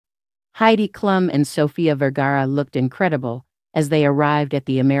Heidi Klum and Sofia Vergara looked incredible as they arrived at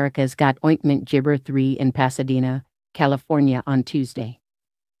the America's Got Ointment Gibber 3 in Pasadena, California on Tuesday.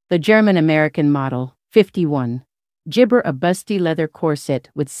 The German-American model, 51, gibber a busty leather corset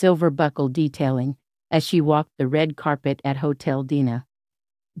with silver buckle detailing as she walked the red carpet at Hotel Dena.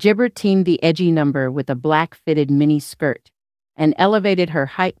 Gibber teamed the edgy number with a black-fitted mini skirt and elevated her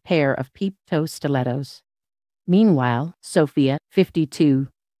hype pair of peep toe stilettos. Meanwhile, Sofia, 52,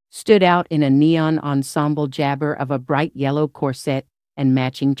 stood out in a neon ensemble jabber of a bright yellow corset and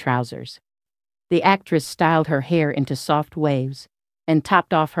matching trousers. The actress styled her hair into soft waves and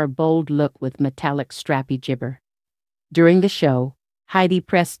topped off her bold look with metallic strappy gibber. During the show, Heidi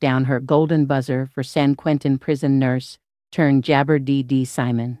pressed down her golden buzzer for San Quentin prison nurse turned jabber D.D.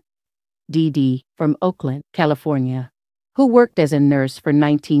 Simon. D.D., from Oakland, California, who worked as a nurse for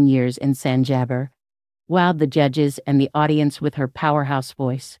 19 years in San Jabber, wowed the judges and the audience with her powerhouse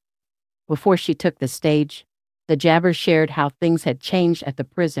voice. Before she took the stage, the jabber shared how things had changed at the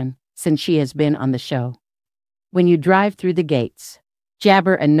prison since she has been on the show. "When you drive through the gates,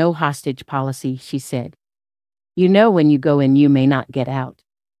 jabber a no hostage policy," she said. "You know when you go in you may not get out.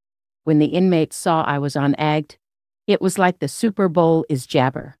 When the inmates saw I was on AGT, it was like the Super Bowl is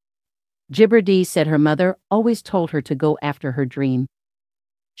jabber." Gibber D said her mother always told her to go after her dream.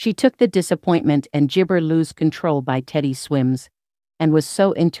 She took the disappointment and gibber lose control by Teddy swims, and was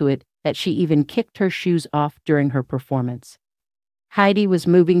so into it that she even kicked her shoes off during her performance. Heidi was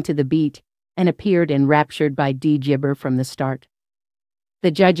moving to the beat and appeared enraptured by D gibber from the start.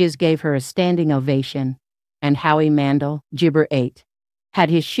 The judges gave her a standing ovation, and Howie Mandel, gibber 8, had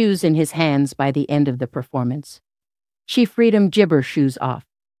his shoes in his hands by the end of the performance. "She freed him gibber shoes off,"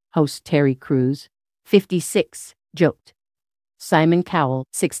 host Terry Crews, 56, joked. Simon Cowell,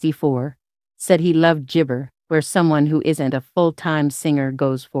 64, said he loved gibber, where someone who isn't a full-time singer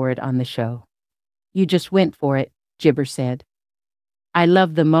goes for it on the show. "You just went for it," gibber said. "I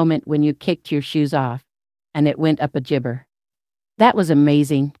love the moment when you kicked your shoes off, and it went up a gibber." "That was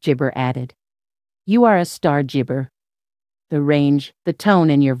amazing," gibber added. "You are a star, gibber." "The range, the tone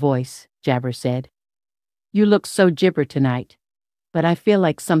in your voice," jabber said. "You look so gibber tonight, but I feel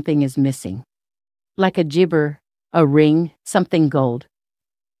like something is missing. Like a gibber, a ring, something gold."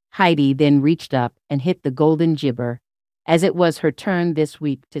 Heidi then reached up and hit the golden gibber, as it was her turn this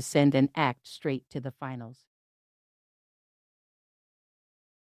week to send an act straight to the finals.